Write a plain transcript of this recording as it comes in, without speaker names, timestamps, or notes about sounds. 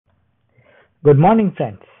Good morning,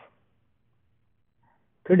 friends.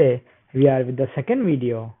 Today we are with the second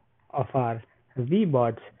video of our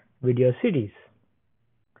Webots video series.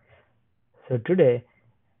 So today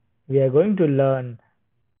we are going to learn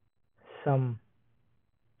some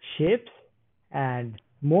shapes and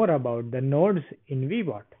more about the nodes in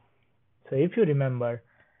Webot. So if you remember,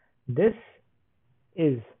 this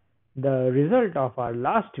is the result of our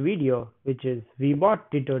last video, which is Webot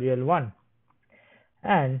tutorial 1,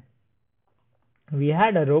 and we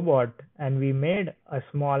had a robot and we made a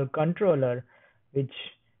small controller which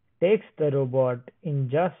takes the robot in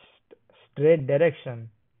just straight direction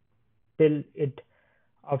till it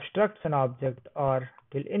obstructs an object or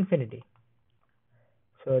till infinity.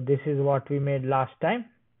 So this is what we made last time.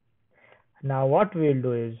 Now what we'll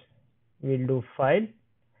do is we'll do file,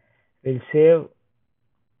 we'll save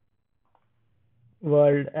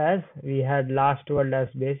world as we had last world as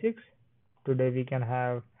basics. Today we can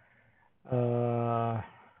have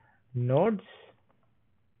nodes.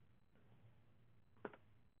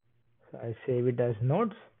 So I save it as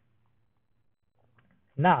nodes.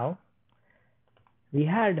 Now we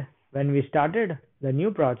had, when we started the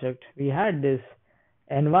new project, we had this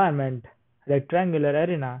environment rectangular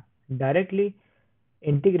arena directly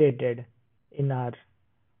integrated in our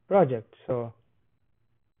project. So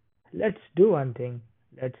let's do one thing.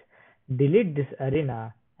 Let's delete this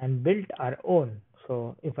arena and build our own.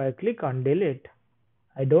 So if I click on delete,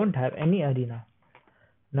 I don't have any arena.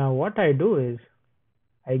 Now what I do is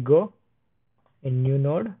I go in new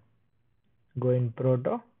node, go in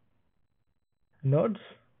proto nodes,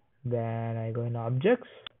 then I go in objects,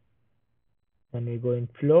 then we go in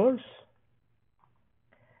floors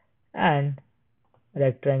and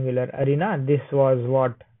rectangular arena. This was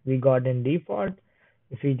what we got in default.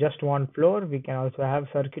 If we just want floor, we can also have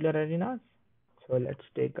circular arenas. So let's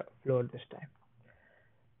take a floor this time.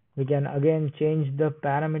 We can again change the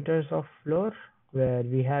parameters of floor where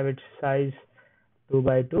we have its size 2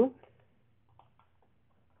 by 2.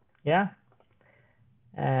 Yeah,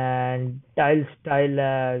 and tile style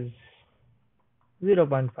as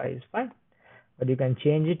 0.5 is fine, but you can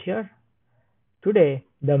change it here. Today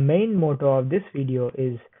the main motto of this video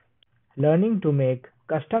is learning to make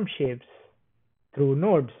custom shapes through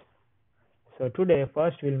nodes. So today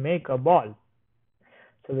first we'll make a ball.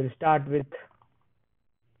 So we'll start with,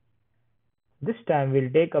 this time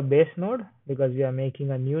we'll take a base node because we are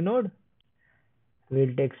making a new node.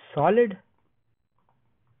 We'll take solid.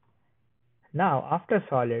 Now after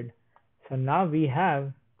solid, so now we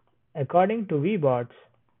have, according to Webots,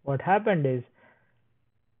 what happened is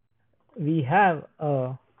we have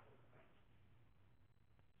a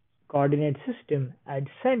coordinate system at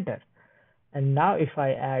center, and now if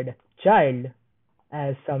I add child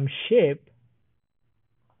as some shape,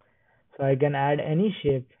 so I can add any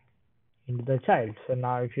shape into the child. So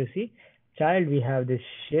now if you see child, we have this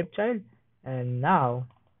shape child, and now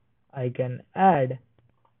I can add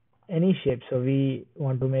any shape. So we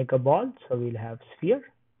want to make a ball, so we'll have sphere.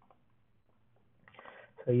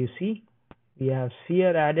 So you see we have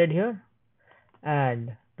sphere added here,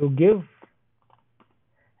 and to give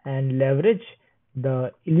and leverage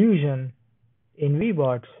the illusion in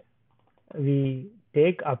Webots, we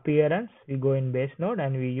take appearance, we go in base node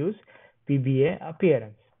and we use PBA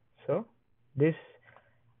appearance. So this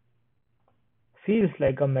feels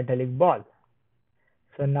like a metallic ball.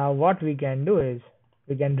 So now what we can do is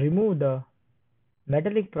we can remove the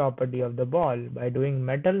metallic property of the ball by doing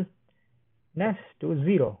metalness to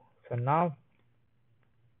 0. So now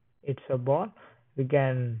it's a ball. We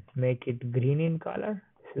can make it green in color.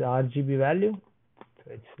 This is RGB value,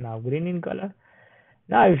 so it's now green in color.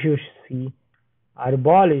 Now if you see, our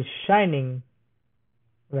ball is shining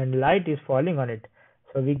when light is falling on it,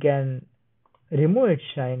 so we can remove its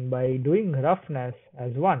shine by doing roughness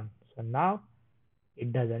as 1. So now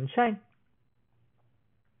it doesn't shine.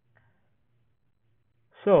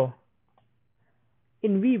 So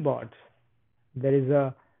in Webots there is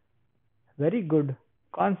a very good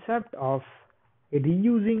concept of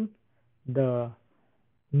reusing the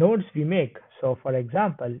nodes we make. So for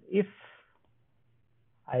example, if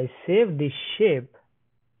I save this shape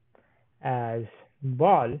as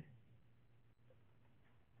ball,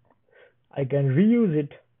 I can reuse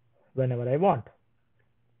it whenever I want.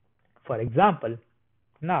 For example,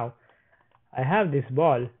 now I have this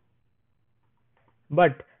ball,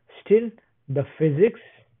 but still the physics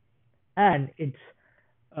and its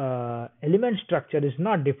element structure is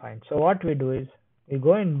not defined. So what we do is we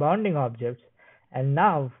go in bounding objects, and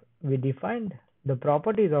now we defined the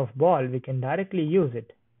properties of ball, we can directly use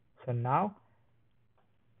it. So now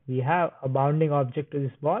we have a bounding object to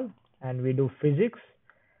this ball, and we do physics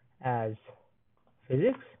as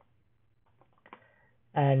physics,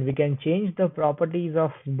 and we can change the properties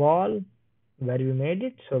of ball where we made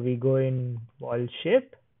it. So we go in ball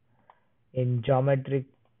shape. In geometric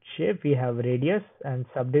shape, we have radius and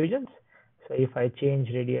subdivisions. So if I change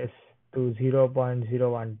radius to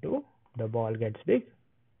 0.012, the ball gets big.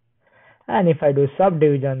 And if I do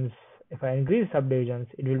subdivisions, if I increase subdivisions,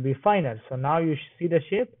 it will be finer. So now you see the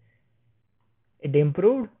shape. It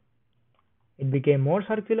improved. It became more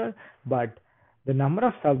circular, but the number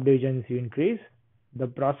of subdivisions you increase, the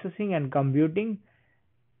processing and computing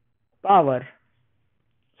power.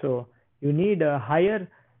 So you need a higher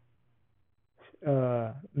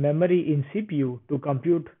memory in CPU to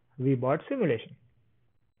compute Webot simulation.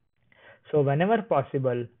 So whenever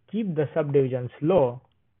possible, keep the subdivisions low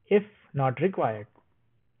if not required.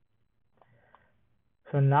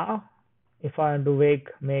 So now if I want to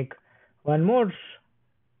make one more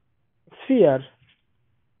sphere,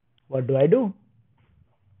 what do?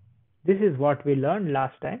 This is what we learned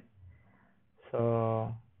last time.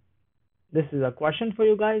 So this is a question for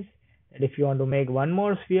you guys. And if you want to make one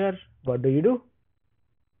more sphere, what do?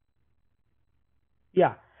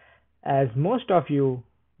 Yeah, as most of you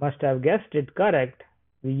must have guessed it correct,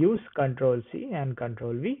 we use Control C and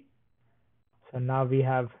Control V. So now we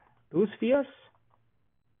have two spheres.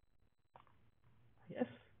 Yes.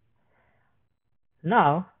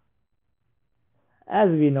 Now, as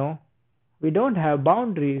we know, we don't have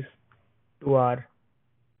boundaries to our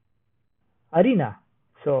arena.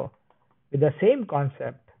 So with the same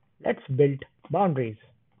concept, let's build boundaries.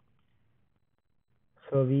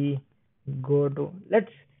 So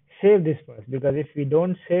let's save this first, because if we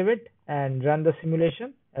don't save it and run the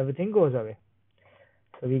simulation, everything goes away.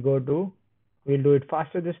 So we'll do it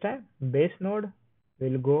faster this time. Base node,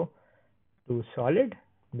 we'll go to solid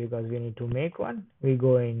because we need to make one. We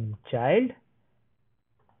go in child,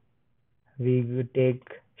 we take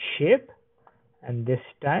shape, and this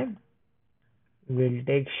time we'll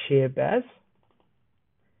take shape as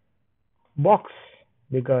box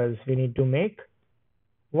because we need to make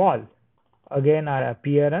wall. Again, our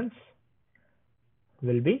appearance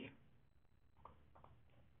will be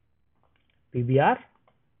PBR.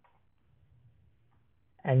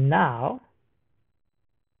 And now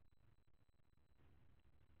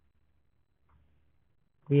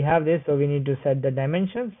we have this, so we need to set the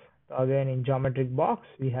dimensions. So again, in geometric box,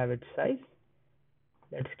 we have its size.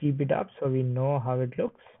 Let's keep it up so we know how it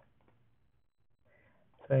looks.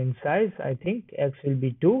 So in size, I think X will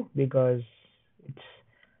be 2 because it's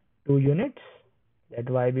 2 units. Let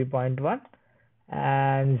Y be 0.1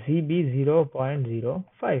 and Z be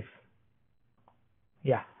 0.05.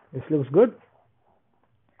 Yeah, this looks good.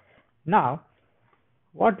 Now,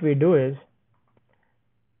 what we do is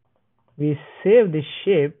we save this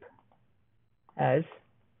shape as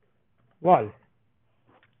wall.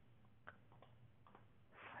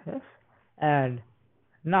 Yes, and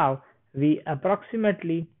now we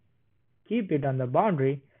approximately keep it on the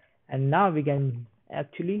boundary, and now we can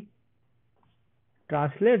actually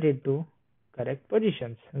translate it to correct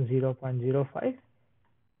positions. 0.05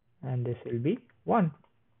 and this will be 1.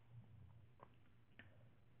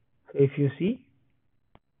 So if you see,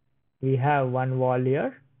 we have one wall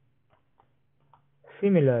here.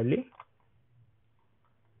 Similarly,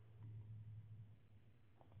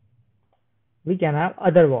 we can have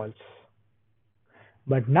other walls.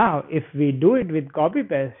 But now if we do it with copy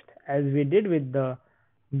paste as we did with the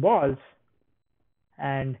balls,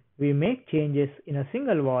 and we make changes in a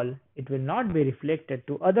single wall, it will not be reflected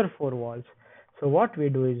to other 4 walls. So what we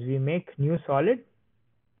do is we make new solid,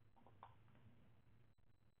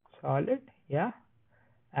 yeah,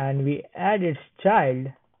 and we add its child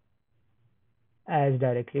as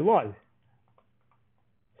directly wall.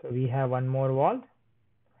 So we have one more wall.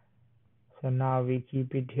 So now we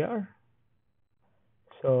keep it here.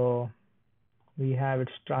 So we have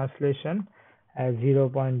its translation as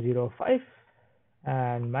 0.05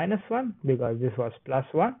 and -1 because this was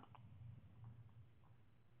 +1.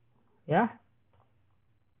 Yeah.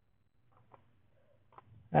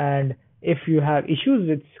 And if you have issues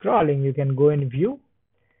with scrolling, you can go in view,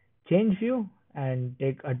 change view, and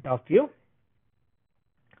take a top view.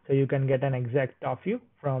 So you can get an exact top view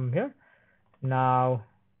from here. Now,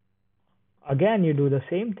 again, you do the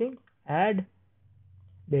same thing, add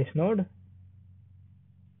base node,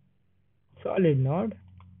 solid node,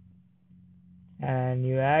 and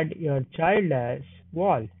you add your child as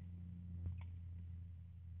wall.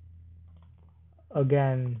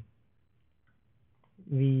 Again,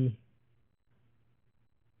 we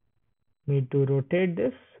need to rotate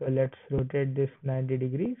this. So let's rotate this 90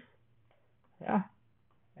 degrees. Yeah.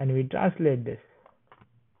 And we translate this.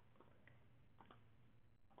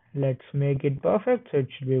 Let's make it perfect. So it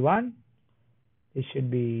should be 1, this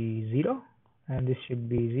should be 0, and this should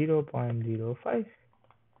be 0.05.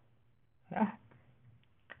 Yeah.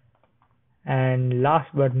 And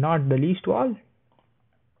last but not the least wall.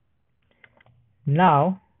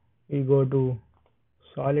 Now we go to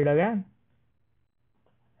solid again.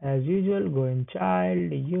 As usual, go in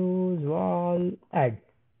child, use, wall, add.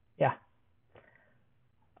 Yeah.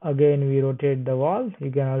 Again, we rotate the wall. You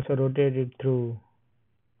can also rotate it through,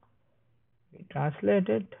 we translate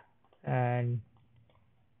it and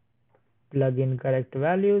plug in correct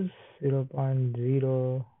values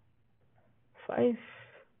 0.05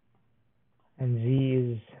 and Z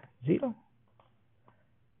is 0.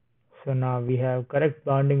 So now we have correct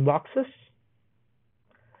bounding boxes.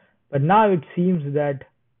 But now it seems that,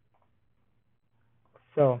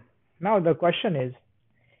 so now the question is,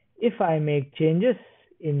 if I make changes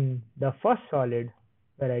in the first solid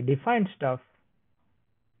where I define stuff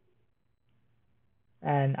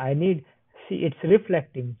and I need, see it's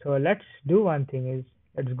reflecting. So let's do one thing is,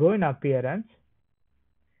 let's go in appearance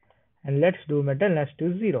and let's do metalness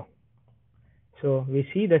to 0. So we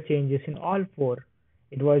see the changes in all 4.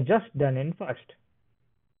 It was just done in first.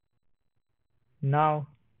 Now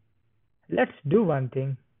let's do one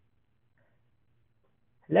thing.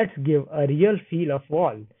 Let's give a real feel of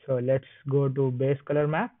wall. So let's go to base color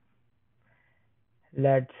map.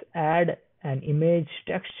 Let's add an image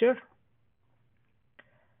texture.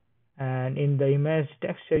 And in the image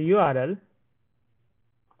texture URL,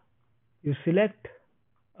 you select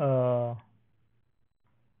a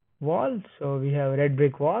wall. So we have red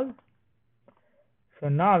brick wall. So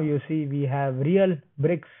now you see we have real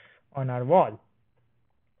bricks on our wall.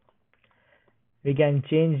 We can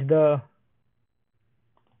change the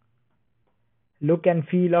look and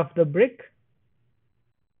feel of the brick.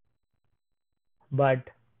 But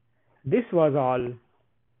this was all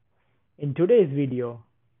in today's video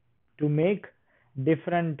to make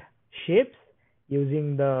different shapes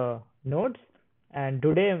using the nodes. And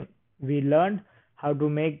today we learned how to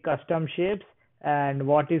make custom shapes and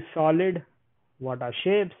what is solid, what are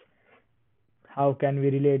shapes, how can we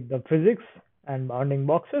relate the physics and bounding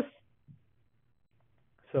boxes.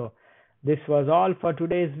 So this was all for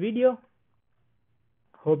today's video.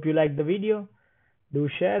 Hope you liked the video. Do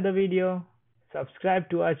share the video, subscribe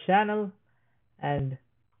to our channel, and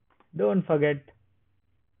don't forget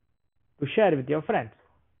to share with your friends.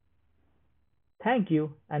 Thank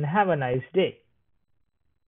you and have a nice day.